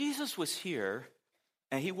Jesus was here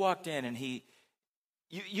and he walked in and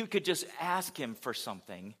you could just ask him for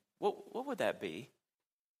something, what would that be?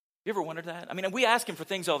 You ever wondered that? I mean, we ask him for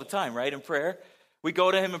things all the time, right, in prayer. We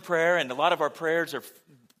go to him in prayer, and a lot of our prayers are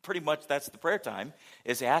pretty much, that's the prayer time,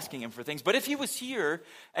 is asking him for things. But if he was here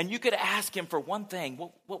and you could ask him for one thing,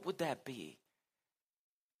 what would that be?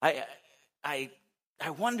 I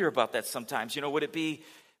wonder about that sometimes. Would it be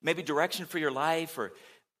maybe direction for your life, or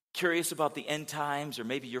curious about the end times, or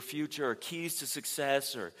maybe your future, or keys to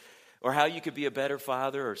success, or how you could be a better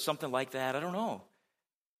father, or something like that? I don't know.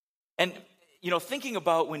 And, thinking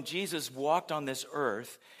about when Jesus walked on this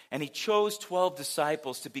earth, and he chose 12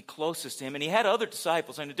 disciples to be closest to him, and he had other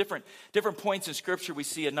disciples. And at different points in Scripture, we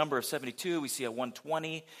see a number of 72, we see a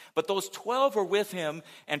 120. But those 12 were with him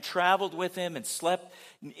and traveled with him and slept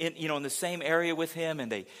in the same area with him.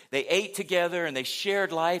 And they ate together, and they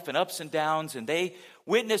shared life and ups and downs, and they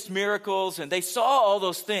witnessed miracles, and they saw all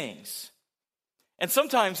those things. And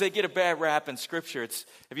sometimes they get a bad rap in Scripture.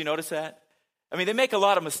 Have you noticed that? I mean, they make a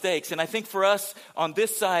lot of mistakes, and I think for us on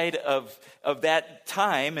this side of that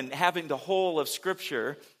time and having the whole of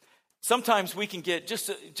Scripture, sometimes we can get just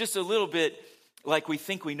a little bit like we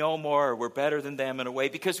think we know more or we're better than them in a way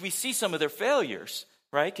because we see some of their failures,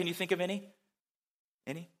 right? Can you think of any?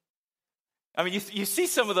 Any? I mean, you see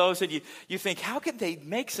some of those and you think, how could they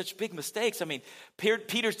make such big mistakes? I mean,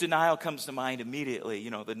 Peter's denial comes to mind immediately,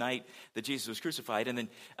 the night that Jesus was crucified. And then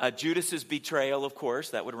Judas's betrayal, of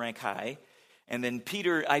course, that would rank high. And then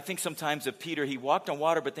Peter, I think sometimes of Peter, he walked on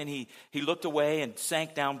water, but then he looked away and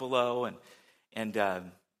sank down below. And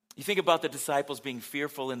you think about the disciples being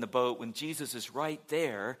fearful in the boat when Jesus is right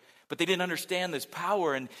there, but they didn't understand this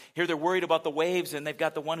power. And here they're worried about the waves, and they've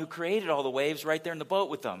got the one who created all the waves right there in the boat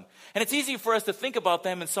with them. And it's easy for us to think about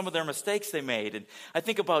them and some of their mistakes they made. And I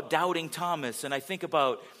think about doubting Thomas, and I think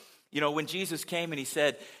about when Jesus came and he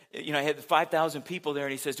said, I had 5,000 people there,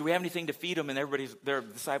 and he says, do we have anything to feed them? And their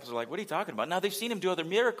disciples are like, what are you talking about? Now, they've seen him do other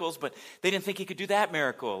miracles, but they didn't think he could do that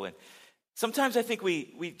miracle. And sometimes I think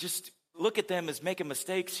we just look at them as making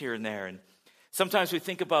mistakes here and there. And sometimes we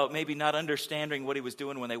think about maybe not understanding what he was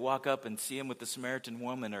doing when they walk up and see him with the Samaritan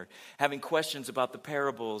woman, or having questions about the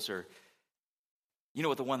parables. Or,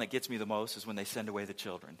 what the one that gets me the most is when they send away the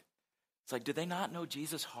children. It's like, do they not know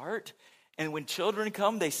Jesus' heart? And when children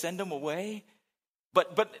come, they send them away.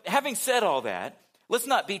 But having said all that, let's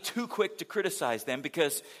not be too quick to criticize them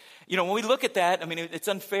because, when we look at that, I mean, it's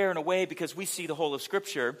unfair in a way because we see the whole of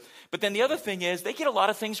Scripture. But then the other thing is they get a lot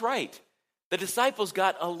of things right. The disciples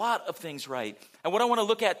got a lot of things right. And what I want to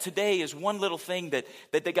look at today is one little thing that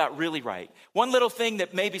they got really right. One little thing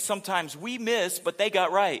that maybe sometimes we miss, but they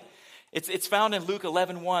got right. It's found in Luke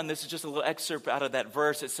 11:1. This is just a little excerpt out of that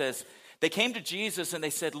verse. It says, they came to Jesus and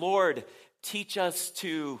they said, Lord, teach us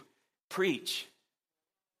to preach.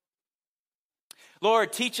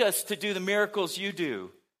 Lord, teach us to do the miracles you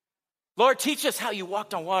do. Lord, teach us how you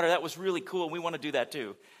walked on water. That was really cool. We want to do that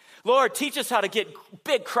too. Lord, teach us how to get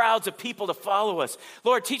big crowds of people to follow us.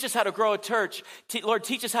 Lord, teach us how to grow a church. Lord,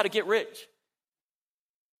 teach us how to get rich.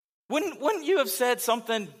 Wouldn't you have said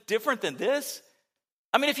something different than this?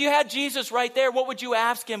 I mean, if you had Jesus right there, what would you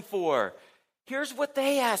ask him for? Here's what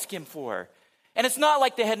they asked him for. And it's not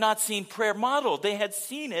like they had not seen prayer modeled. They had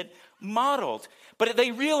seen it modeled. But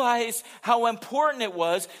they realized how important it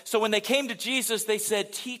was. So when they came to Jesus, they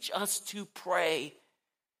said, teach us to pray.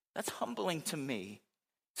 That's humbling to me.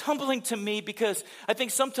 It's humbling to me because I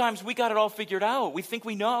think sometimes we got it all figured out. We think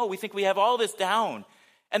we know. We think we have all this down.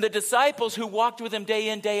 And the disciples who walked with him day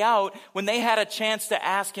in, day out, when they had a chance to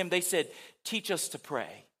ask him, they said, teach us to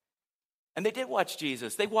pray. And they did watch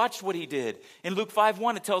Jesus. They watched what he did. In Luke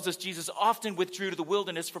 5:1, it tells us Jesus often withdrew to the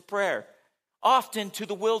wilderness for prayer. Often to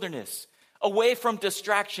the wilderness. Away from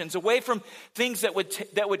distractions. Away from things that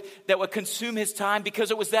would consume his time because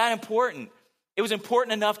it was that important. It was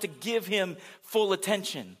important enough to give him full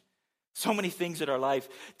attention. So many things in our life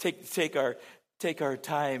take our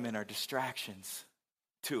time and our distractions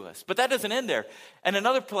to us. But that doesn't end there. And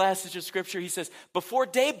another passage of Scripture, he says, before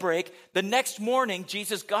daybreak, the next morning,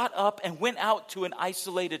 Jesus got up and went out to an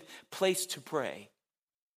isolated place to pray.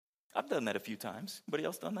 I've done that a few times. Anybody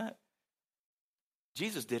else done that?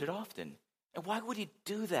 Jesus did it often. And why would he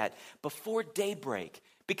do that before daybreak?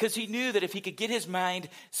 Because he knew that if he could get his mind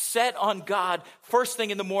set on God first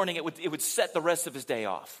thing in the morning, it would set the rest of his day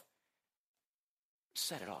off.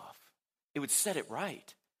 Set it off. It would set it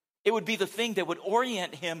right. It would be the thing that would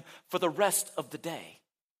orient him for the rest of the day.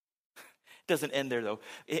 Doesn't end there, though.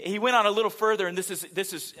 He went on a little further, and this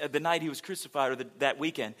is the night he was crucified, or that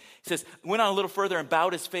weekend. He says, went on a little further and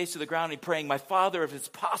bowed his face to the ground, and praying, my Father, if it's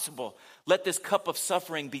possible, let this cup of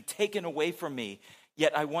suffering be taken away from me.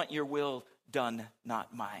 yet I want your will done,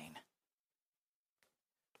 not mine.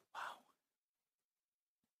 Wow.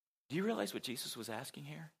 Do you realize what Jesus was asking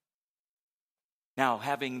here? Now,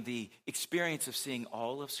 having the experience of seeing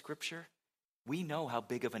all of Scripture, we know how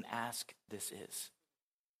big of an ask this is.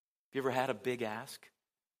 Have you ever had a big ask?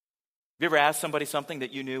 Have you ever asked somebody something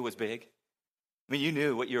that you knew was big? I mean, you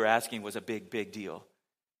knew what you were asking was a big, big deal.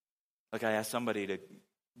 Like I asked somebody to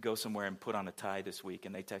go somewhere and put on a tie this week,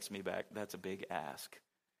 and they text me back, that's a big ask.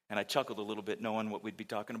 And I chuckled a little bit knowing what we'd be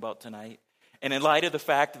talking about tonight. And in light of the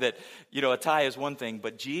fact that, a tie is one thing,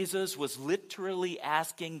 but Jesus was literally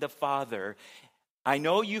asking the Father, I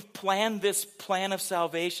know you've planned this plan of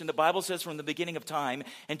salvation, the Bible says from the beginning of time,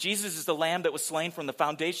 and Jesus is the Lamb that was slain from the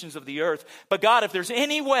foundations of the earth. But God, if there's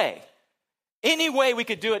any way we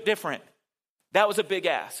could do it different, that was a big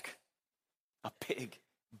ask. A big,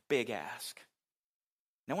 big ask.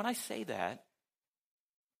 Now, when I say that,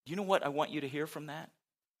 you know what I want you to hear from that?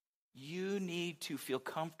 You need to feel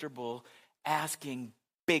comfortable asking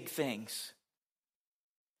big things.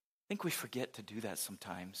 I think we forget to do that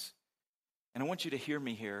sometimes. And I want you to hear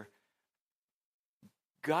me here.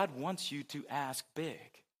 God wants you to ask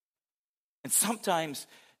big. And sometimes,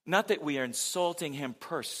 not that we are insulting him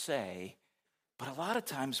per se, but a lot of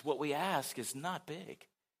times what we ask is not big.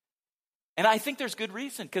 And I think there's good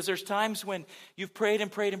reason, because there's times when you've prayed and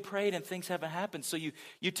prayed and prayed and things haven't happened. So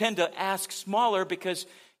you tend to ask smaller because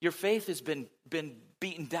your faith has been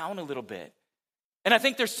beaten down a little bit. And I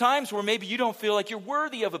think there's times where maybe you don't feel like you're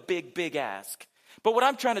worthy of a big, big ask. But what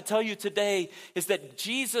I'm trying to tell you today is that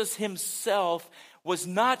Jesus himself was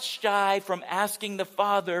not shy from asking the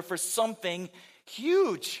Father for something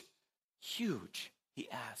huge. Huge. He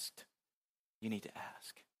asked. You need to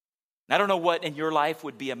ask. And I don't know what in your life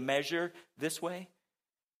would be a measure this way.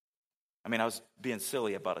 I mean, I was being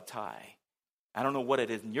silly about a tie. I don't know what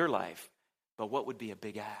it is in your life, but what would be a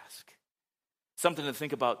big ask? Something to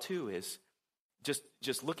think about too is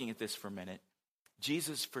just looking at this for a minute.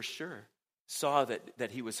 Jesus for sure saw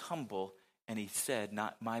that he was humble, and he said,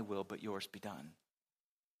 not my will, but yours be done.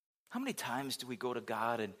 How many times do we go to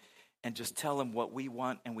God and just tell him what we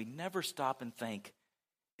want, and we never stop and think,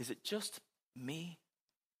 is it just me?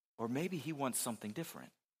 Or maybe he wants something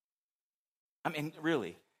different. I mean,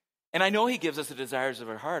 really. And I know he gives us the desires of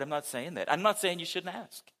our heart. I'm not saying that. I'm not saying you shouldn't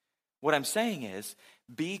ask. What I'm saying is,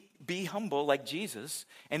 be humble like Jesus,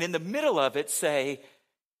 and in the middle of it say,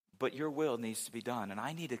 but your will needs to be done. And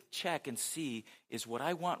I need to check and see, is what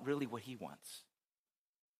I want really what he wants?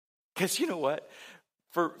 Because you know what?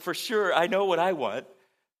 For sure, I know what I want.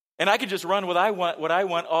 And I can just run what I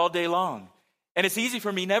want all day long. And it's easy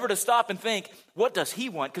for me never to stop and think, what does he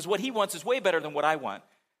want? Because what he wants is way better than what I want.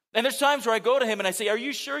 And there's times where I go to him and I say, are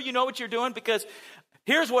you sure you know what you're doing? Because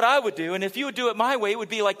here's what I would do. And if you would do it my way, it would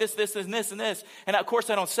be like this, this, and this, and this. And of course,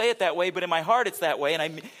 I don't say it that way, but in my heart, it's that way.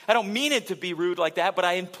 And I don't mean it to be rude like that, but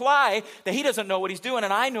I imply that he doesn't know what he's doing,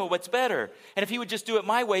 and I know what's better. And if he would just do it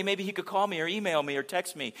my way, maybe he could call me or email me or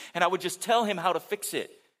text me, and I would just tell him how to fix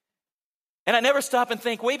it. And I never stop and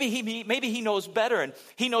think, maybe he knows better, and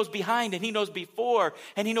he knows behind, and he knows before,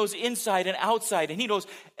 and he knows inside and outside, and he knows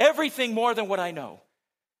everything more than what I know.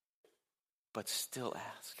 But still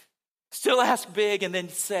ask. Still ask big and then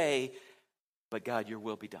say, but God, your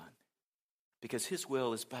will be done. Because his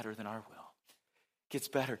will is better than our will. It gets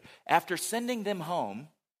better. After sending them home,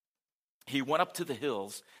 he went up to the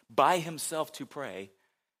hills by himself to pray,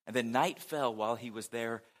 and then night fell while he was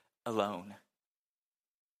there alone.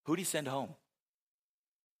 Who did he send home?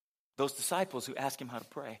 Those disciples who asked him how to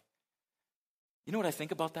pray. You know what I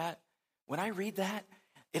think about that? When I read that,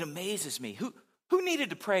 it amazes me. Who needed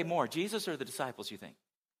to pray more, Jesus or the disciples, you think?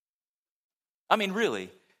 I mean, really.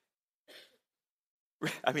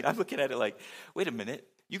 I mean, I'm looking at it like, wait a minute.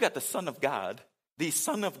 You got the Son of God,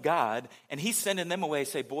 and he's sending them away,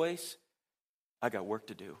 say, boys, I got work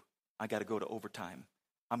to do. I got to go to overtime.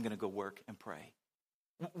 I'm going to go work and pray.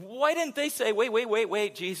 Why didn't they say,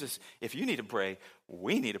 wait, Jesus, if you need to pray,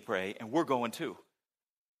 we need to pray, and we're going too?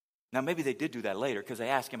 Now, maybe they did do that later because they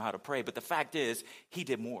asked him how to pray, but the fact is, he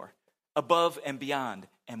did more, above and beyond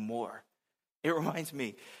and more. It reminds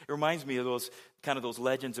me of those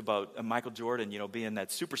legends about Michael Jordan, being that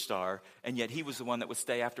superstar, and yet he was the one that would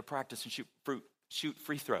stay after practice and shoot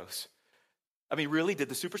free throws. I mean, really, did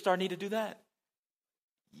the superstar need to do that?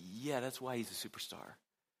 Yeah, that's why he's a superstar.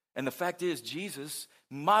 And the fact is, Jesus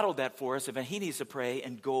modeled that for us. If he needs to pray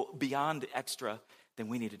and go beyond the extra, then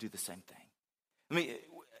we need to do the same thing. I mean,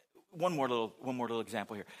 one more little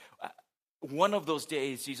example here. One of those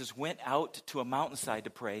days, Jesus went out to a mountainside to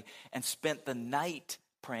pray and spent the night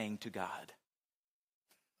praying to God.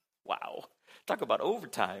 Wow. Talk about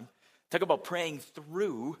overtime. Talk about praying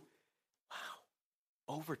through.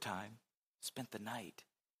 Wow. Overtime. Spent the night.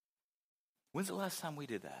 When's the last time we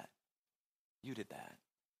did that? You did that.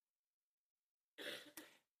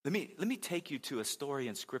 Let me take you to a story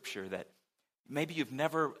in Scripture that maybe you've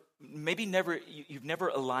never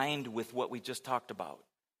aligned with what we just talked about.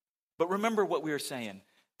 But remember what we were saying.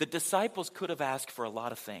 The disciples could have asked for a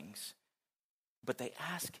lot of things, but they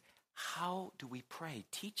asked, how do we pray?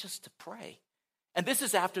 Teach us to pray. And this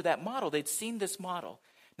is after that model. They'd seen this model.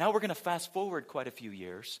 Now we're going to fast forward quite a few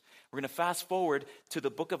years. We're going to fast forward to the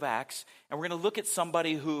book of Acts, and we're going to look at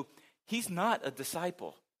somebody who, he's not a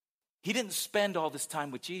disciple. He didn't spend all this time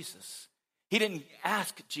with Jesus. He didn't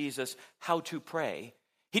ask Jesus how to pray.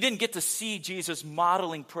 He didn't get to see Jesus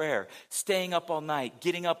modeling prayer, staying up all night,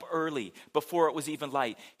 getting up early before it was even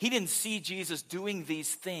light. He didn't see Jesus doing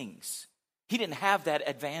these things. He didn't have that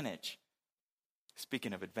advantage.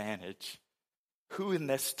 Speaking of advantage, who in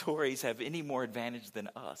their stories have any more advantage than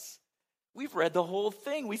us? We've read the whole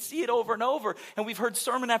thing. We see it over and over, and we've heard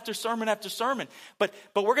sermon after sermon after sermon. But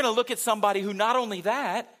we're going to look at somebody who not only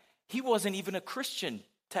that, he wasn't even a Christian,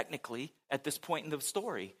 technically, at this point in the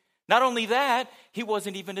story. Not only that, he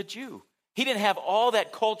wasn't even a Jew. He didn't have all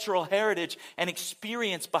that cultural heritage and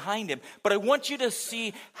experience behind him. But I want you to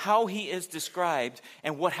see how he is described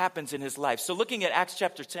and what happens in his life. So looking at Acts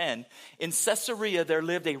chapter 10, in Caesarea there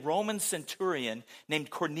lived a Roman centurion named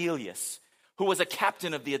Cornelius, who was a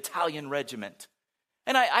captain of the Italian regiment.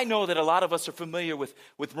 And I know that a lot of us are familiar with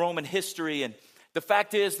Roman history, and the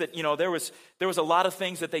fact is that, there was a lot of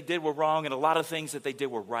things that they did were wrong and a lot of things that they did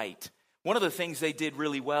were right. One of the things they did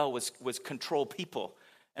really well was control people.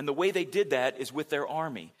 And the way they did that is with their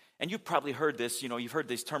army. And you've probably heard this, you've heard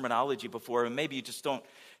this terminology before, and maybe you just don't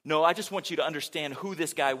know. I just want you to understand who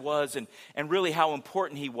this guy was and really how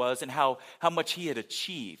important he was and how much he had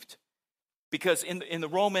achieved. Because in the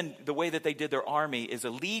Roman, the way that they did their army is a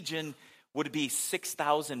legion would be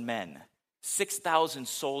 6,000 men, 6,000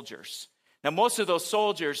 soldiers. Now, most of those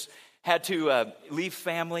soldiers had to leave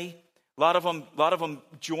family. A lot of them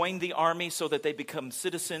joined the army so that they become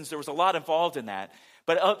citizens. There was a lot involved in that.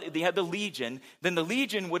 But they had the legion. Then the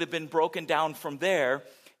legion would have been broken down from there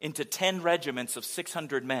into 10 regiments of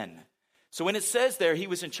 600 men. So when it says there he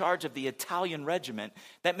was in charge of the Italian regiment,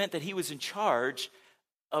 that meant that he was in charge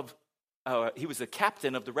of, he was the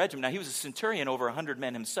captain of the regiment. Now, he was a centurion over 100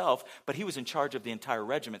 men himself, but he was in charge of the entire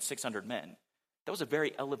regiment, 600 men. That was a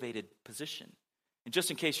very elevated position. And just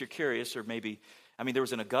in case you're curious, or maybe, there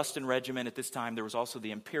was an Augustan regiment at this time. There was also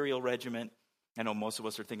the Imperial regiment. I know most of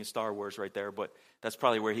us are thinking Star Wars right there, but that's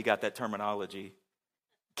probably where he got that terminology.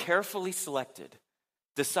 Carefully selected,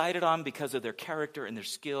 decided on because of their character and their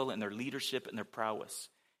skill and their leadership and their prowess.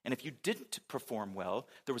 And if you didn't perform well,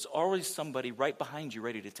 there was always somebody right behind you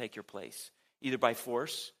ready to take your place, either by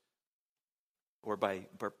force or by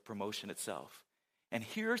promotion itself. And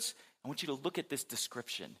I want you to look at this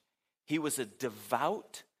description. He was a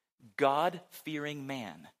devout, God-fearing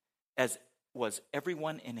man, as was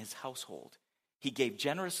everyone in his household. He gave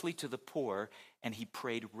generously to the poor, and he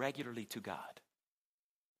prayed regularly to God.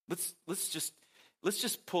 Let's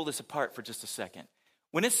just pull this apart for just a second.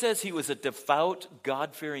 When it says he was a devout,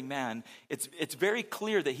 God-fearing man, it's very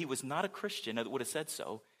clear that he was not a Christian. It would have said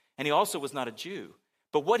so. And he also was not a Jew.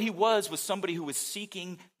 But what he was somebody who was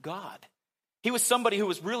seeking God. He was somebody who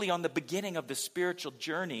was really on the beginning of the spiritual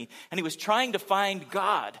journey, and he was trying to find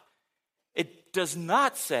God. It does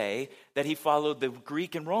not say that he followed the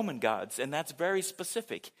Greek and Roman gods, and that's very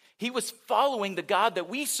specific. He was following the God that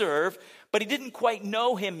we serve, but he didn't quite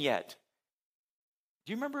know him yet.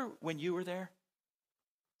 Do you remember when you were there?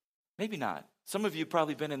 Maybe not. Some of you have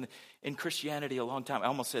probably been in Christianity a long time. I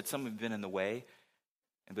almost said some have been in the way,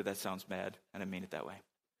 but that sounds bad. I didn't mean it that way.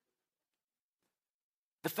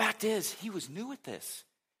 The fact is, he was new at this.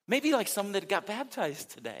 Maybe like some that got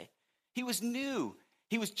baptized today. He was new.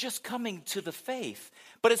 He was just coming to the faith.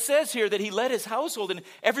 But it says here that he led his household, and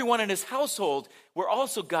everyone in his household were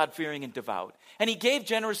also God-fearing and devout. And he gave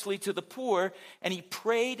generously to the poor, and he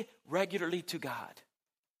prayed regularly to God.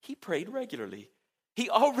 He prayed regularly. He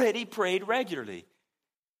already prayed regularly.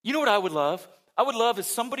 You know what I would love? I would love if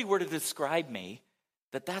somebody were to describe me,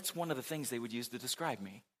 that's one of the things they would use to describe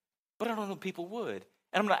me. But I don't know if people would.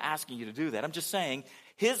 And I'm not asking you to do that. I'm just saying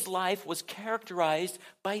his life was characterized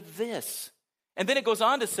by this. And then it goes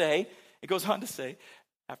on to say,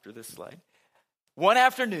 after this slide, one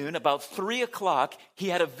afternoon, about 3:00, he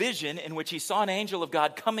had a vision in which he saw an angel of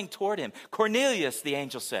God coming toward him. Cornelius, the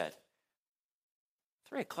angel said.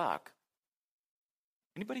 3:00.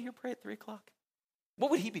 Anybody here pray at 3:00?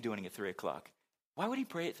 What would he be doing at 3:00? Why would he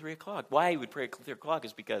pray at 3:00? Why he would pray at 3:00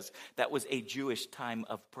 is because that was a Jewish time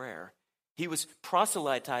of prayer. He was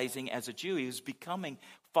proselytizing as a Jew. He was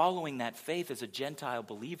following that faith as a Gentile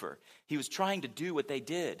believer. He was trying to do what they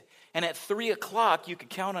did. And at 3 o'clock, you could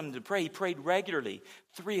count on him to pray. He prayed regularly.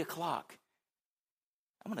 3 o'clock.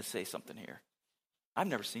 I'm going to say something here. I've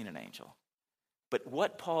never seen an angel. But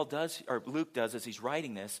what Paul does, or Luke does as he's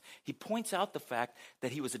writing this, he points out the fact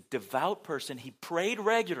that he was a devout person. He prayed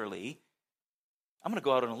regularly. I'm going to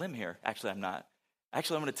go out on a limb here. Actually, I'm not.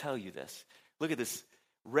 Actually, I'm going to tell you this. Look at this.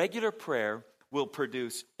 Regular prayer will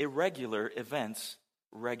produce irregular events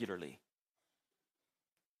regularly.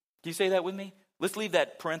 Can you say that with me? Let's leave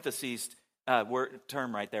that parentheses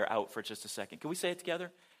term right there out for just a second. Can we say it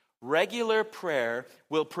together? Regular prayer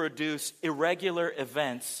will produce irregular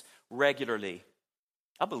events regularly.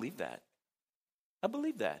 I believe that. I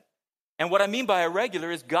believe that. And what I mean by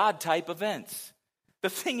irregular is God-type events. The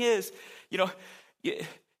thing is, you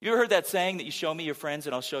ever heard that saying that you show me your friends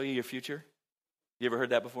and I'll show you your future? You ever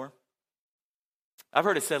heard that before? I've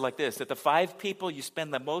heard it said like this, that the 5 people you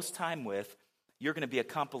spend the most time with, you're going to be a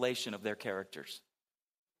compilation of their characters.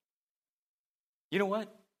 You know what?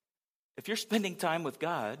 If you're spending time with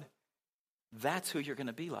God, that's who you're going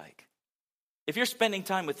to be like. If you're spending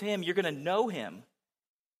time with Him, you're going to know Him.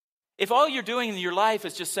 If all you're doing in your life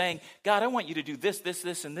is just saying, God, I want you to do this, this,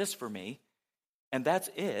 this, and this for me, and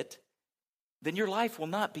that's it, then your life will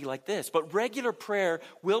not be like this. But regular prayer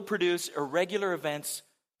will produce irregular events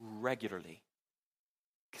regularly.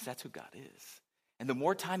 Because that's who God is. And the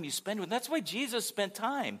more time you spend with Him, that's why Jesus spent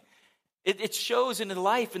time. It shows in His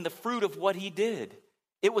life in the fruit of what He did.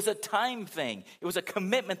 It was a time thing. It was a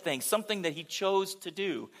commitment thing, something that He chose to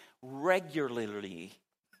do regularly.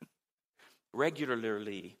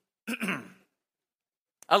 Regularly.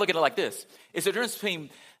 I look at it like this. It's the difference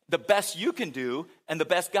between the best you can do and the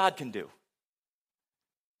best God can do.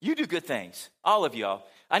 You do good things, all of y'all.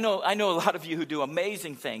 I know a lot of you who do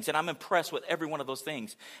amazing things, and I'm impressed with every one of those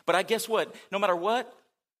things. But I guess what? No matter what,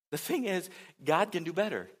 the thing is, God can do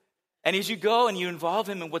better. And as you go and you involve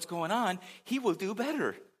Him in what's going on, He will do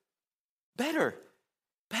better. Better.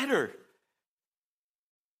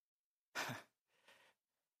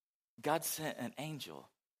 God sent an angel.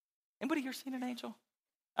 Anybody here seen an angel?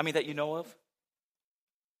 I mean, that you know of?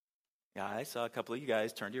 Yeah, I saw a couple of you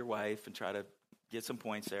guys turn to your wife and try to get some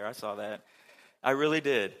points there. I saw that. I really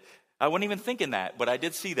did. I wasn't even thinking that, but I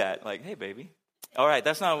did see that. Like, hey, baby. All right,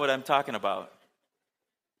 that's not what I'm talking about.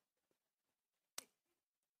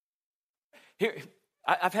 Here,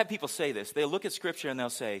 I've had people say this. They'll look at Scripture and they'll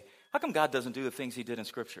say, how come God doesn't do the things He did in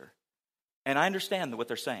Scripture? And I understand what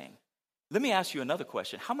they're saying. Let me ask you another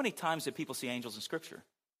question. How many times did people see angels in Scripture?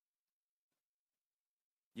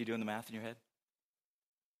 You doing the math in your head?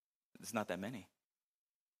 It's not that many.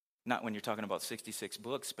 Not when you're talking about 66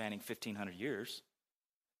 books spanning 1,500 years.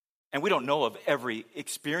 And we don't know of every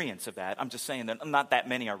experience of that. I'm just saying that not that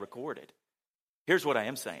many are recorded. Here's what I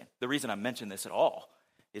am saying. The reason I mention this at all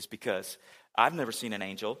is because I've never seen an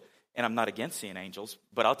angel, and I'm not against seeing angels,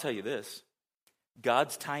 but I'll tell you this.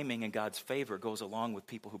 God's timing and God's favor goes along with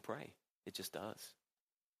people who pray. It just does.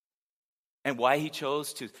 And why He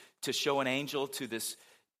chose to show an angel to this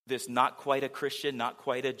not quite a Christian, not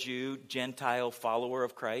quite a Jew, Gentile follower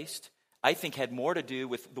of Christ, I think had more to do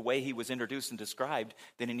with the way he was introduced and described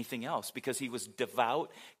than anything else, because he was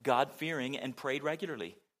devout, God-fearing, and prayed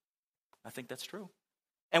regularly. I think that's true.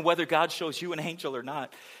 And whether God shows you an angel or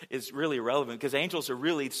not is really irrelevant, because angels are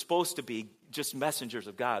really supposed to be just messengers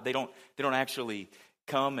of God. They don't actually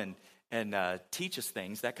come and teach us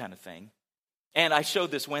things, that kind of thing. And I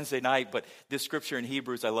showed this Wednesday night, but this scripture in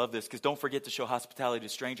Hebrews, I love this, because don't forget to show hospitality to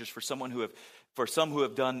strangers. For some who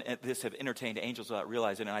have done this, have entertained angels without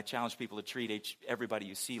realizing it. And I challenge people to treat everybody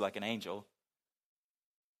you see like an angel.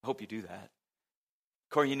 I hope you do that.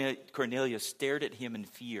 Cornelius stared at him in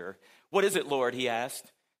fear. What is it, Lord? He asked.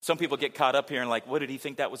 Some people get caught up here and like, what did he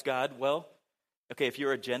think that was God? Well, okay, if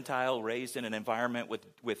you're a Gentile raised in an environment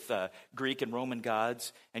with Greek and Roman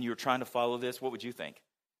gods, and you're trying to follow this, what would you think?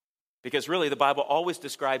 Because really, the Bible always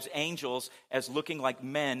describes angels as looking like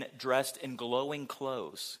men dressed in glowing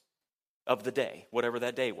clothes of the day, whatever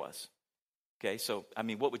that day was. Okay, so, I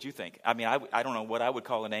mean, what would you think? I mean, I don't know what I would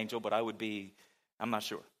call an angel, but I'm not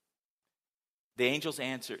sure. The angel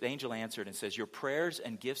answered and says, your prayers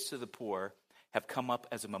and gifts to the poor have come up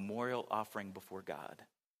as a memorial offering before God.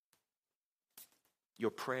 Your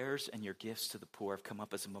prayers and your gifts to the poor have come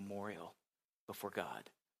up as a memorial before God.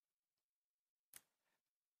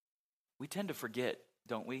 We tend to forget,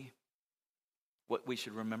 don't we, what we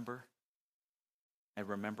should remember, and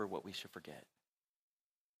remember what we should forget.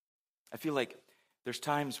 I feel like there's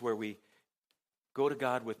times where we go to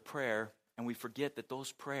God with prayer and we forget that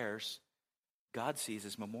those prayers God sees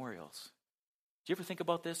as memorials. Do you ever think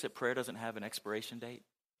about this, that prayer doesn't have an expiration date?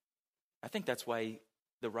 I think that's why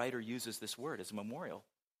the writer uses this word as a memorial.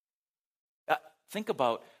 Think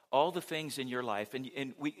about all the things in your life, and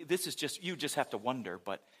this is just, you just have to wonder,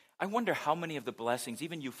 but I wonder how many of the blessings,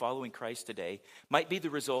 even you following Christ today, might be the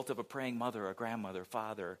result of a praying mother, a grandmother,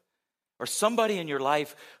 father, or somebody in your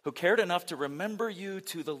life who cared enough to remember you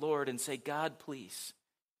to the Lord and say, God, please,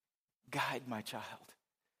 guide my child.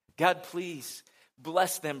 God, please,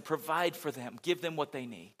 bless them, provide for them, give them what they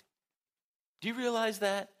need. Do you realize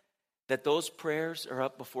that? That those prayers are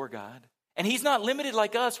up before God? And he's not limited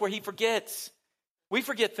like us where he forgets. We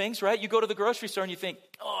forget things, right? You go to the grocery store and you think,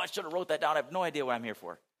 oh, I should have wrote that down. I have no idea what I'm here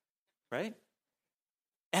for, right?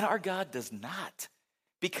 And our God does not.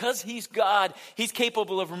 Because he's God, he's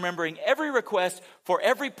capable of remembering every request for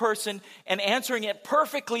every person and answering it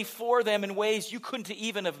perfectly for them in ways you couldn't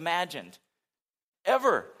even have imagined.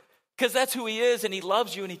 Ever. Because that's who he is, and he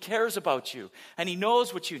loves you, and he cares about you, and he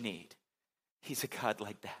knows what you need. He's a God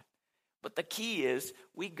like that. But the key is,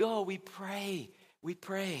 we pray,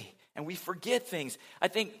 and we forget things. I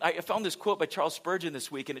think I found this quote by Charles Spurgeon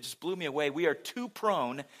this week, and it just blew me away. We are too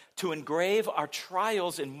prone to engrave our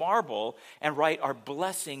trials in marble and write our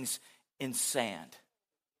blessings in sand.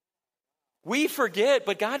 We forget,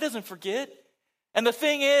 but God doesn't forget. And the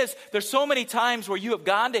thing is, there's so many times where you have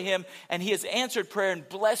gone to him and he has answered prayer and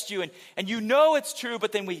blessed you, and you know it's true,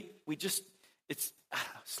 but then we just, it's, I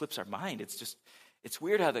don't know, it slips our mind. It's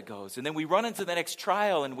weird how that goes. And then we run into the next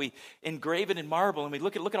trial and we engrave it in marble and we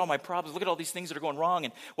look at all my problems, look at all these things that are going wrong,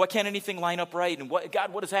 and why can't anything line up right? And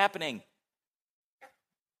what is happening?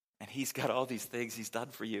 And he's got all these things he's done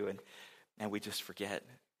for you, and we just forget.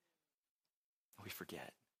 We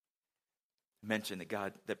forget. Mention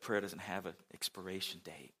that prayer doesn't have an expiration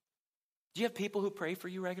date. Do you have people who pray for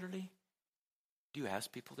you regularly? Do you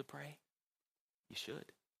ask people to pray? You should.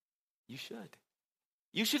 You should.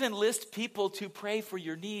 You should enlist people to pray for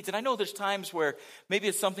your needs. And I know there's times where maybe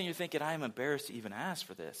it's something you're thinking, I'm embarrassed to even ask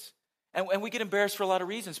for this. And we get embarrassed for a lot of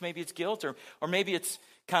reasons. Maybe it's guilt, or maybe it's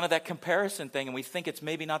kind of that comparison thing, and we think it's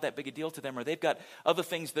maybe not that big a deal to them, or they've got other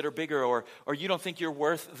things that are bigger, or you don't think you're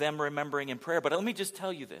worth them remembering in prayer. But let me just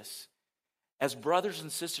tell you this. As brothers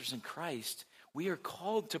and sisters in Christ, we are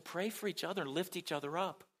called to pray for each other and lift each other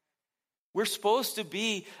up. We're supposed to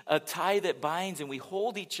be a tie that binds, and we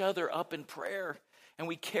hold each other up in prayer, and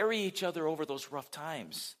we carry each other over those rough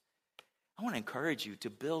times. I want to encourage you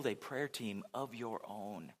to build a prayer team of your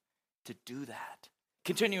own to do that.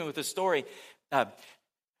 Continuing with the story,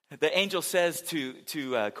 the angel says to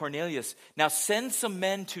Cornelius, now send some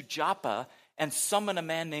men to Joppa and summon a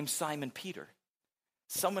man named Simon Peter.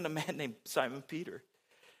 Summon a man named Simon Peter.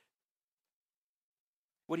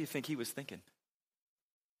 What do you think he was thinking?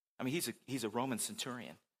 I mean, he's a Roman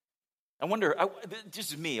centurion. I wonder,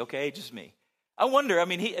 just me, okay, just me. I wonder, I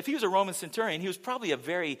mean, if he was a Roman centurion, he was probably a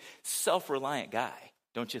very self-reliant guy,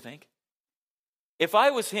 don't you think? If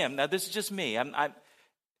I was him, now this is just me,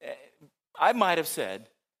 I might have said,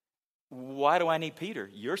 why do I need Peter?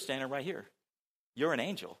 You're standing right here. You're an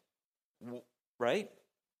angel, right?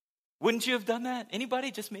 Wouldn't you have done that? Anybody?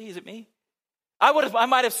 Just me? Is it me? I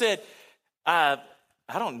might have said, I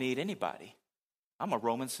don't need anybody. I'm a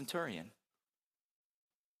Roman centurion.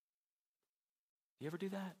 You ever do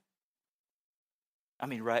that? I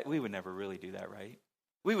mean, right? We would never really do that, right?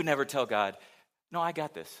 We would never tell God, no, I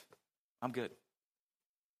got this. I'm good.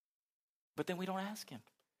 But then we don't ask him.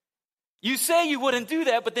 You say you wouldn't do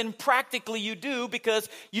that, but then practically you do, because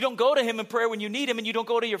you don't go to him in prayer when you need him, and you don't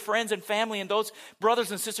go to your friends and family and those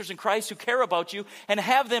brothers and sisters in Christ who care about you and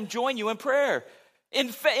have them join you in prayer. In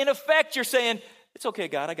effect, you're saying, it's okay,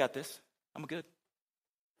 God, I got this. I'm good.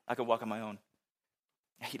 I can walk on my own.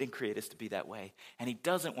 He didn't create us to be that way, and he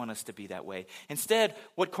doesn't want us to be that way. Instead,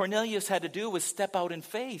 what Cornelius had to do was step out in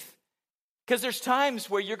faith. Because there's times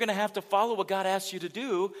where you're going to have to follow what God asks you to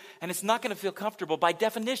do, and it's not going to feel comfortable. By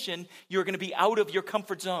definition, you're going to be out of your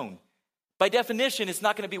comfort zone. By definition, it's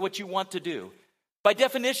not going to be what you want to do. By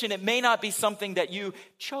definition, it may not be something that you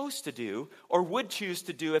chose to do or would choose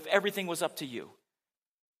to do if everything was up to you.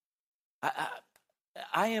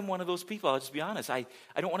 I am one of those people, I'll just be honest. I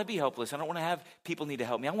don't want to be helpless. I don't want to have people need to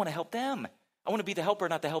help me. I want to help them. I want to be the helper,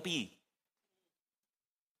 not the helpee.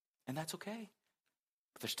 And that's okay.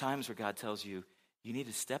 But there's times where God tells you, you need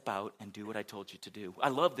to step out and do what I told you to do. I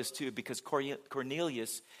love this too, because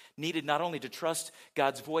Cornelius needed not only to trust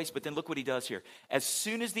God's voice, but then look what he does here. As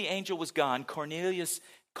soon as the angel was gone, Cornelius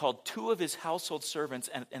called 2 of his household servants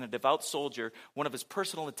and a devout soldier, one of his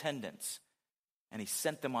personal attendants, and he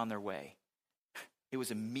sent them on their way. It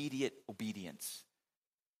was immediate obedience.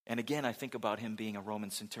 And again, I think about him being a Roman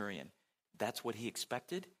centurion. That's what he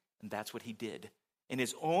expected. And that's what he did. In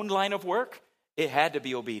his own line of work, it had to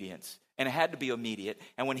be obedience. And it had to be immediate.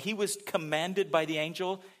 And when he was commanded by the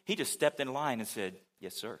angel, he just stepped in line and said,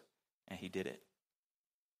 yes, sir. And he did it.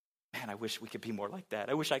 Man, I wish we could be more like that.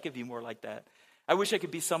 I wish I could be more like that. I wish I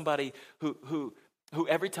could be somebody who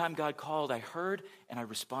every time God called, I heard and I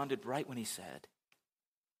responded right when he said.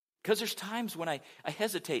 Because there's times when I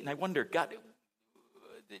hesitate and I wonder, God,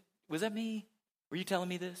 was that me? Were you telling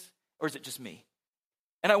me this? Or is it just me?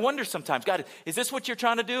 And I wonder sometimes, God, is this what you're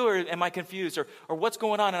trying to do, or am I confused, or what's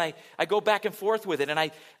going on? And I go back and forth with it, and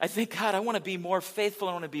I think, God, I want to be more faithful,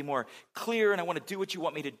 I want to be more clear, and I want to do what you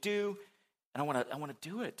want me to do, and I want to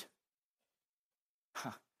do it.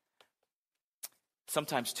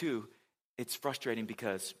 Sometimes, too, it's frustrating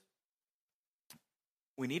because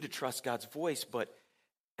we need to trust God's voice, but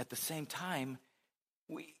at the same time,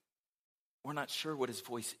 we're not sure what his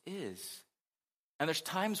voice is. And there's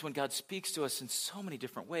times when God speaks to us in so many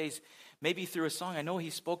different ways, maybe through a song. I know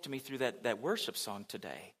he spoke to me through that worship song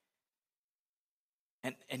today.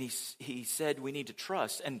 And he said we need to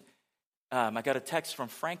trust. And I got a text from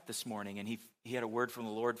Frank this morning, and he had a word from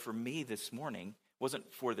the Lord for me this morning. It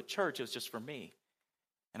wasn't for the church, it was just for me.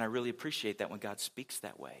 And I really appreciate that when God speaks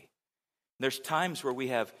that way. There's times where we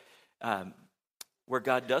have, where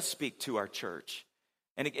God does speak to our church.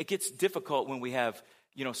 And it gets difficult when we have,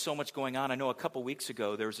 so much going on. I know a couple weeks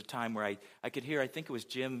ago, there was a time where I could hear, I think it was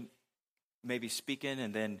Jim maybe speaking,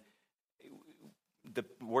 and then the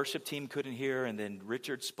worship team couldn't hear, and then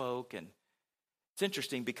Richard spoke. And it's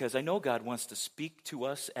interesting because I know God wants to speak to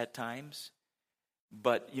us at times,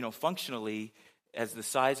 but, functionally, as the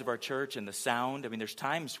size of our church and the sound, there's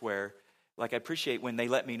times where, like, I appreciate when they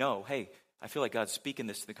let me know, hey, I feel like God's speaking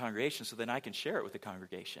this to the congregation, so then I can share it with the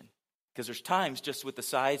congregation. Because there's times just with the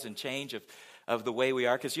size and change of the way we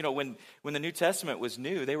are. Because, when the New Testament was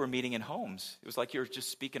new, they were meeting in homes. It was like you're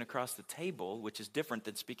just speaking across the table, which is different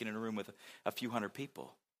than speaking in a room with a few hundred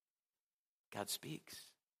people. God speaks.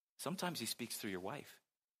 Sometimes he speaks through your wife.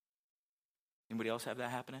 Anybody else have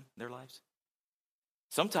that happening in their lives?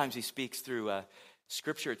 Sometimes he speaks through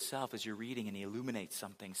Scripture itself as you're reading, and he illuminates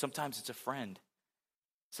something. Sometimes it's a friend.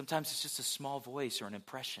 Sometimes it's just a small voice or an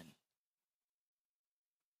impression.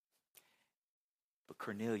 But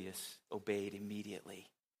Cornelius obeyed immediately.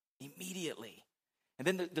 Immediately. And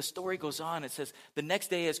then the story goes on. It says, the next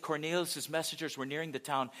day as Cornelius' messengers were nearing the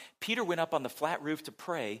town, Peter went up on the flat roof to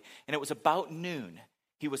pray, and it was about noon.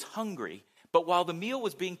 He was hungry, but while the meal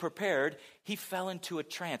was being prepared, he fell into a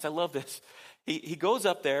trance. I love this. He goes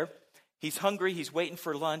up there, he's hungry, he's waiting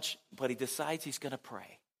for lunch, but he decides he's going to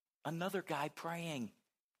pray. Another guy praying.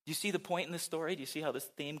 Do you see the point in this story? Do you see how this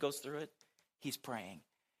theme goes through it? He's praying.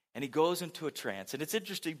 And he goes into a trance. And it's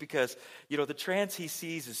interesting because, the trance he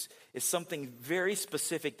sees is something very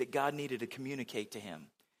specific that God needed to communicate to him.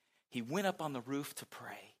 He went up on the roof to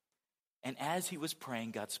pray. And as he was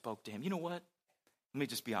praying, God spoke to him. You know what? Let me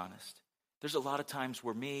just be honest. There's a lot of times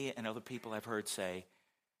where me and other people I've heard say,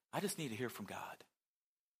 I just need to hear from God.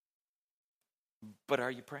 But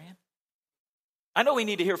are you praying? I know we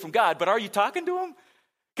need to hear from God, but are you talking to him?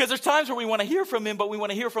 Because there's times where we want to hear from him, but we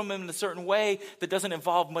want to hear from him in a certain way that doesn't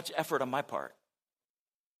involve much effort on my part.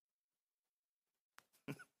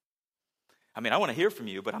 I want to hear from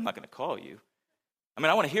you, but I'm not going to call you.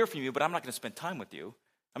 I want to hear from you, but I'm not going to spend time with you.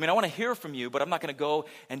 I want to hear from you, but I'm not going to go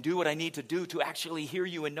and do what I need to do to actually hear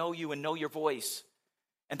you and know your voice.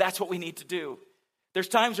 And that's what we need to do. There's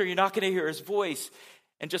times where you're not going to hear his voice.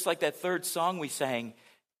 And just like that third song we sang,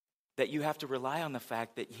 that you have to rely on the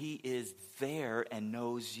fact that he is there and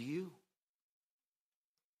knows you.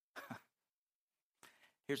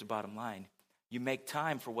 Here's the bottom line. You make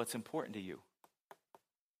time for what's important to you.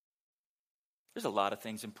 There's a lot of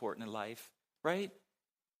things important in life, right?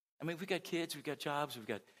 We've got kids, we've got jobs,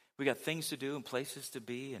 we've got things to do and places to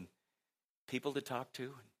be and people to talk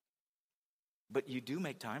to. But you do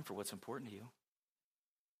make time for what's important to you.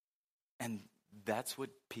 And that's what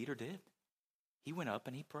Peter did. He went up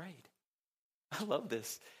and he prayed. I love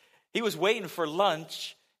this. He was waiting for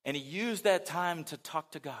lunch, and he used that time to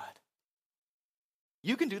talk to God.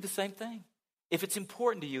 You can do the same thing. If it's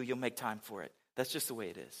important to you, you'll make time for it. That's just the way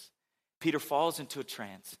it is. Peter falls into a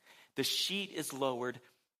trance. The sheet is lowered,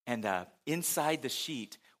 and inside the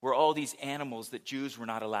sheet were all these animals that Jews were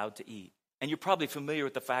not allowed to eat. And you're probably familiar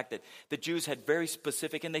with the fact that the Jews had very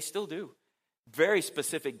specific, and they still do, very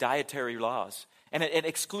specific dietary laws. And it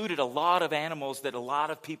excluded a lot of animals that a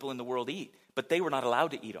lot of people in the world eat, but they were not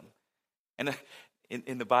allowed to eat them. And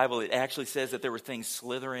in the Bible, it actually says that there were things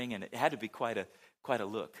slithering, and it had to be quite a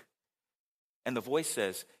look. And the voice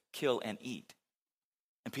says, kill and eat.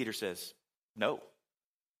 And Peter says, no.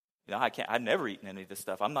 You know, I can't. I've never eaten any of this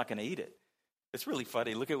stuff. I'm not going to eat it. It's really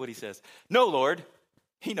funny. Look at what he says. No, Lord.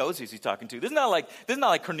 He knows who he's talking to. This is not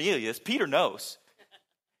like Cornelius. Peter knows.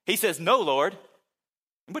 He says, no, Lord.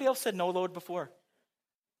 Anybody else said no, Lord, before?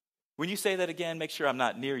 When you say that again, make sure I'm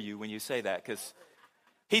not near you when you say that, because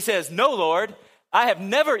he says, no, Lord, I have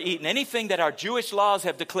never eaten anything that our Jewish laws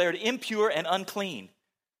have declared impure and unclean.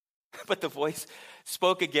 But the voice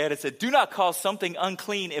spoke again and said, do not call something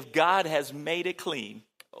unclean if God has made it clean.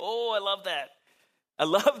 Oh, I love that. I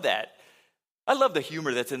love that. I love the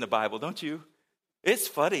humor that's in the Bible, don't you? It's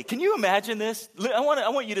funny. Can you imagine this? I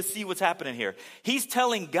want you to see what's happening here. He's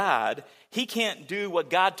telling God he can't do what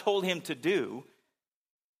God told him to do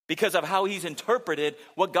because of how he's interpreted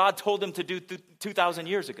what God told him to do 2,000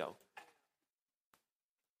 years ago.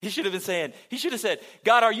 He should have said,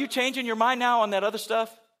 God, are you changing your mind now on that other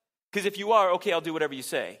stuff? Because if you are, okay, I'll do whatever you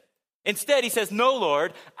say. Instead, he says, no,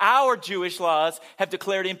 Lord, our Jewish laws have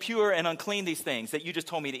declared impure and unclean these things that you just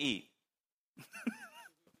told me to eat.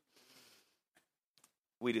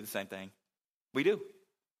 We do the same thing. We do.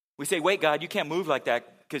 We say, wait, God, you can't move like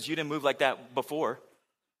that because you didn't move like that before.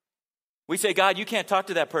 We say, God, you can't talk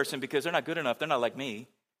to that person because they're not good enough. They're not like me.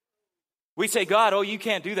 We say, God, oh, you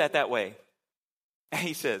can't do that way. And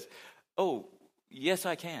he says, oh, yes,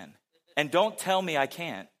 I can. And don't tell me I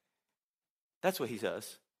can't. That's what he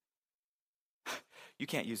does. You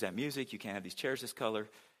can't use that music. You can't have these chairs this color.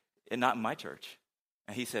 And not in my church.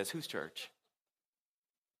 And he says, whose church?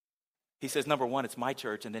 He says, number one, it's my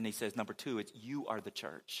church. And then he says, number two, it's you are the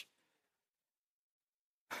church.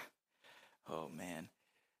 Oh, man.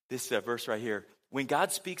 This verse right here. When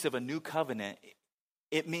God speaks of a new covenant,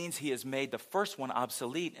 it means he has made the first one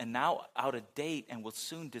obsolete and now out of date and will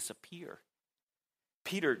soon disappear.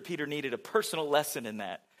 Peter needed a personal lesson in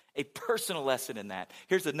that. A personal lesson in that.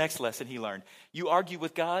 Here's the next lesson he learned. You argue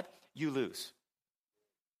with God, you lose.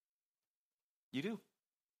 You do.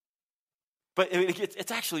 But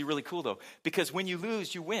it's actually really cool, though, because when you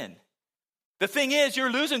lose, you win. The thing is,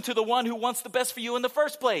 you're losing to the one who wants the best for you in the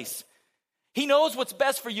first place. He knows what's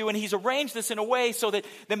best for you, and he's arranged this in a way so that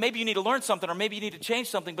maybe you need to learn something or maybe you need to change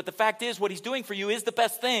something, but the fact is what he's doing for you is the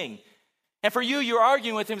best thing. And for you, you're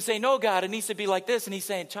arguing with him saying, no, God, it needs to be like this. And he's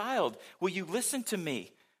saying, child, will you listen to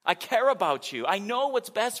me? I care about you. I know what's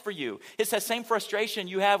best for you. It's that same frustration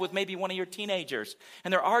you have with maybe one of your teenagers,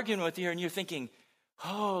 and they're arguing with you, and you're thinking,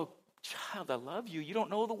 oh, child, I love you. You don't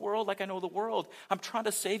know the world like I know the world. I'm trying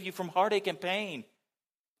to save you from heartache and pain.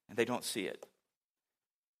 And they don't see it.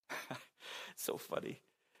 So funny.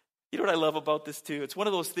 You know what I love about this too? It's one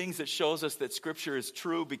of those things that shows us that Scripture is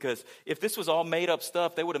true, because if this was all made up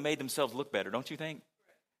stuff, they would have made themselves look better, don't you think?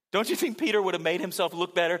 Don't you think Peter would have made himself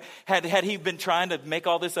look better had he been trying to make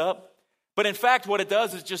all this up? But in fact, what it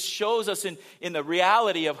does is just shows us in the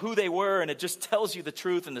reality of who they were, and it just tells you the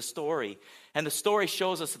truth in the story. And the story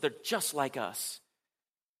shows us that they're just like us.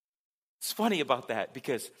 It's funny about that,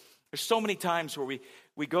 because there's so many times where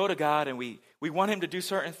we go to God and we want him to do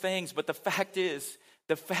certain things, but the fact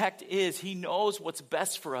is he knows what's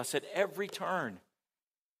best for us at every turn.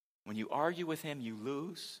 When you argue with him, you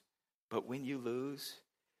lose, but when you lose,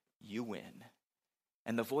 you win.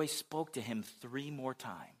 And the voice spoke to him 3 more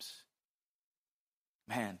times.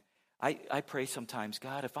 Man, I pray sometimes,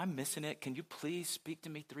 God, if I'm missing it, can you please speak to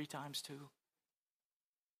me 3 times too?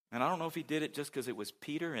 And I don't know if he did it just because it was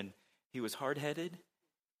Peter and he was hard-headed,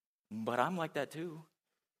 but I'm like that too.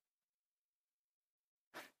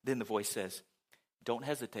 Then the voice says, don't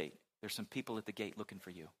hesitate. There's some people at the gate looking for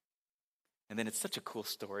you. And then it's such a cool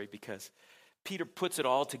story, because Peter puts it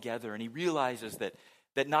all together and he realizes that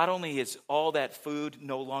not only is all that food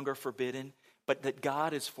no longer forbidden, but that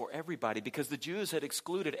God is for everybody, because the Jews had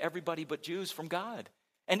excluded everybody but Jews from God.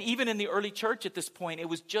 And even in the early church at this point, it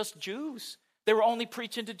was just Jews. They were only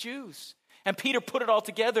preaching to Jews. And Peter put it all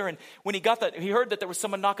together, and when he heard that there was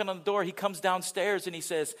someone knocking on the door, he comes downstairs and he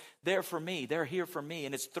says, they're for me, they're here for me.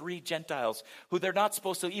 And it's 3 Gentiles who they're not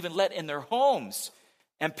supposed to even let in their homes.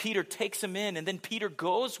 And Peter takes him in, and then Peter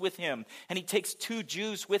goes with him, and he takes 2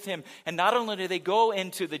 Jews with him. And not only do they go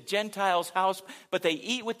into the Gentiles' house, but they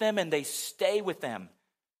eat with them and they stay with them.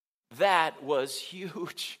 That was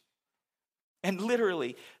huge. And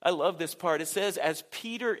literally, I love this part. It says, as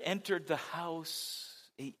Peter entered the house,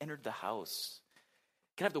 he entered the house.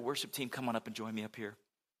 Can I have the worship team come on up and join me up here?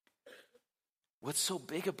 What's so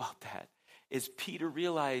big about that is Peter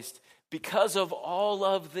realized, because of all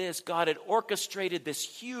of this, God had orchestrated this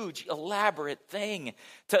huge, elaborate thing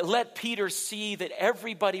to let Peter see that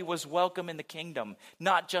everybody was welcome in the kingdom,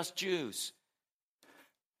 not just Jews.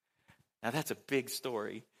 Now that's a big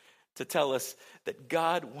story to tell us that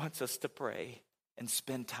God wants us to pray. and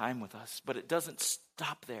spend time with us. But it doesn't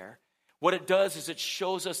stop there. What it does is it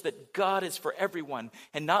shows us that God is for everyone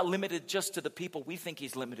and not limited just to the people we think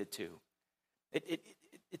he's limited to.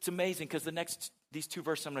 It's amazing because these two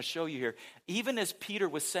verses I'm going to show you here, even as Peter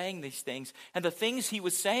was saying these things and the things he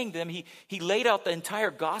was saying to them, he laid out the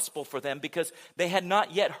entire gospel for them because they had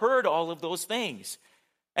not yet heard all of those things.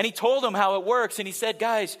 And he told them how it works. And he said,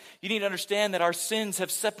 guys, you need to understand that our sins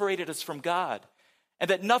have separated us from God and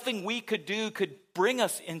that nothing we could do could bring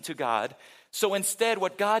us into God. So instead,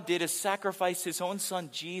 what God did is sacrifice his own son,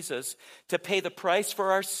 Jesus, to pay the price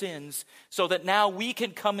for our sins so that now we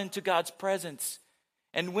can come into God's presence.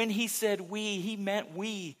 And when he said we, he meant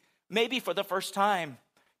we, maybe for the first time.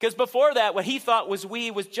 Because before that, what he thought was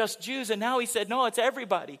we was just Jews. And now he said, no, it's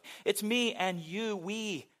everybody. It's me and you,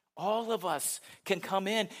 we. All of us can come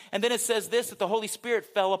in. And then it says this, that the Holy Spirit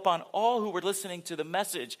fell upon all who were listening to the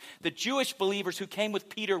message. The Jewish believers who came with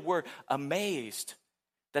Peter were amazed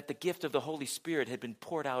that the gift of the Holy Spirit had been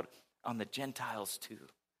poured out on the Gentiles too.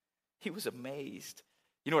 He was amazed.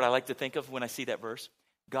 You know what I like to think of when I see that verse?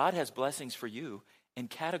 God has blessings for you in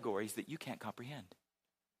categories that you can't comprehend.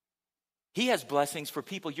 He has blessings for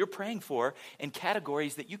people you're praying for in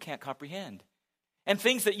categories that you can't comprehend. And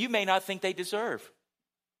things that you may not think they deserve.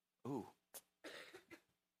 Ooh.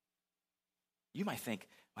 You might think,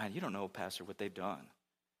 man, you don't know, Pastor, what they've done.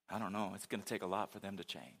 I don't know. It's going to take a lot for them to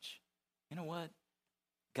change. You know what?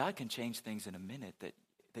 God can change things in a minute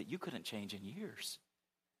that you couldn't change in years.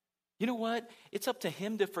 You know what? It's up to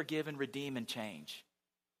him to forgive and redeem and change.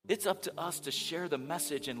 It's up to us to share the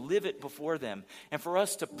message and live it before them. And for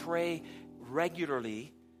us to pray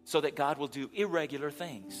regularly so that God will do irregular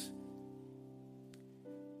things.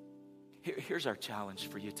 Here's our challenge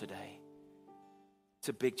for you today. It's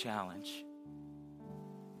a big challenge.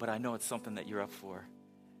 But I know it's something that you're up for.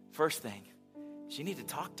 First thing is you need to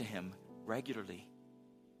talk to him regularly.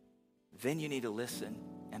 Then you need to listen,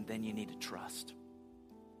 and then you need to trust.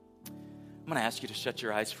 I'm going to ask you to shut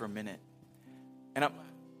your eyes for a minute. And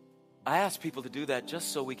I ask people to do that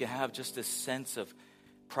just so we can have just this sense of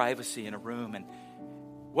privacy in a room. And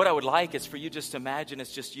what I would like is for you just to imagine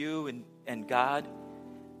it's just you and God.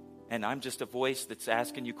 And I'm just a voice that's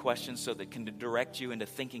asking you questions so that can direct you into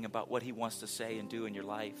thinking about what he wants to say and do in your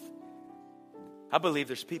life. I believe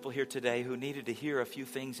there's people here today who needed to hear a few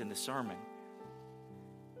things in the sermon.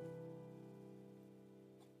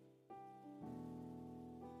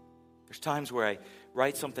 There's times where I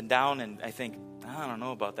write something down and I think, I don't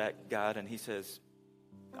know about that, God. And he says,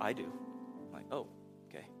 I do. I'm like, oh,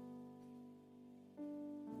 okay.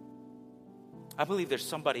 I believe there's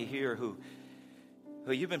somebody here who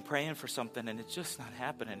you've been praying for something and it's just not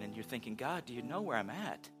happening. And you're thinking, God, do you know where I'm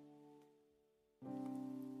at?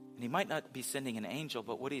 And he might not be sending an angel,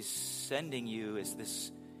 but what he's sending you is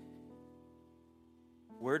this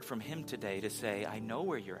word from him today to say, I know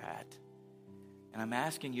where you're at. And I'm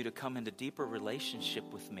asking you to come into deeper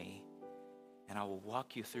relationship with me, and I will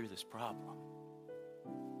walk you through this problem.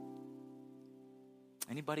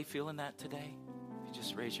 Anybody feeling that today? If you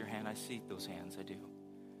just raise your hand, I see those hands, I do.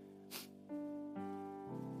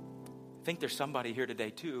 I think there's somebody here today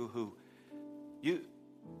too who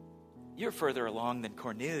you're further along than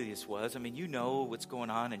Cornelius was. I mean, you know what's going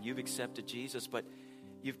on and you've accepted Jesus, but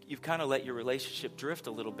you've kind of let your relationship drift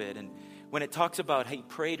a little bit. And when it talks about, hey,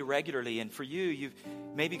 prayed regularly, and for you, you've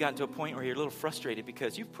maybe gotten to a point where you're a little frustrated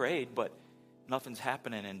because you've prayed, but nothing's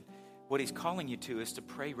happening. And what he's calling you to is to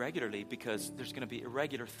pray regularly because there's going to be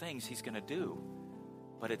irregular things he's going to do.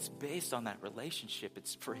 But it's based on that relationship.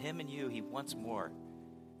 It's for him and you. He wants more.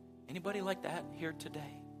 Anybody like that here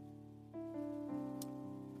today?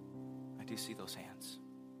 I do see those hands.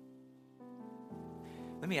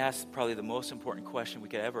 Let me ask probably the most important question we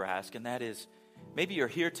could ever ask, and that is, maybe you're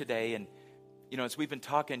here today and, you know, as we've been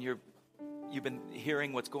talking, you've been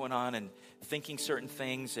hearing what's going on and thinking certain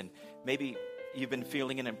things, and maybe you've been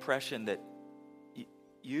feeling an impression that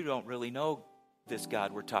you don't really know this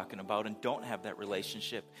God we're talking about and don't have that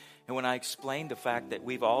relationship. And when I explained the fact that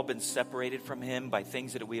we've all been separated from him by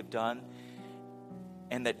things that we have done,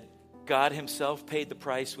 and that God himself paid the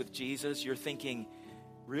price with Jesus, you're thinking,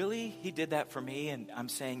 really? He did that for me? And I'm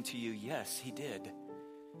saying to you, yes, he did.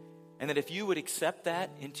 And that if you would accept that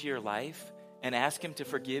into your life and ask him to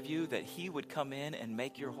forgive you, that he would come in and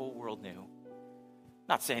make your whole world new.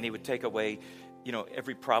 Not saying he would take away, you know,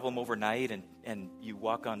 every problem overnight and you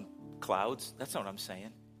walk on clouds. That's not what I'm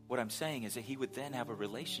saying. What I'm saying is that he would then have a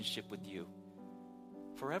relationship with you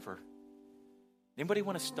forever. Anybody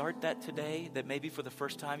want to start that today? That maybe for the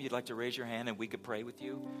first time you'd like to raise your hand and we could pray with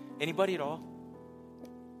you? Anybody at all?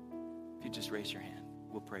 If you just raise your hand,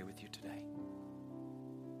 we'll pray with you today.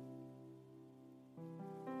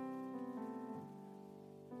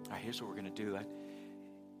 All right, here's what we're going to do.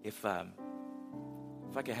 If I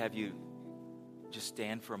could have you just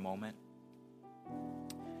stand for a moment.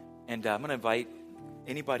 And I'm going to invite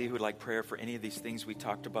anybody who would like prayer for any of these things we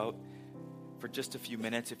talked about for just a few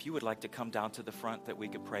minutes. If you would like to come down to the front that we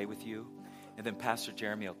could pray with you. And then Pastor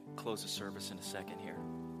Jeremy will close the service in a second here.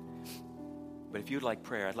 But if you'd like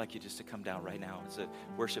prayer, I'd like you just to come down right now as the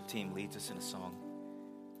worship team leads us in a song.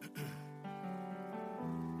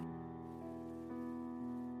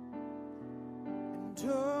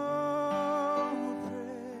 Turn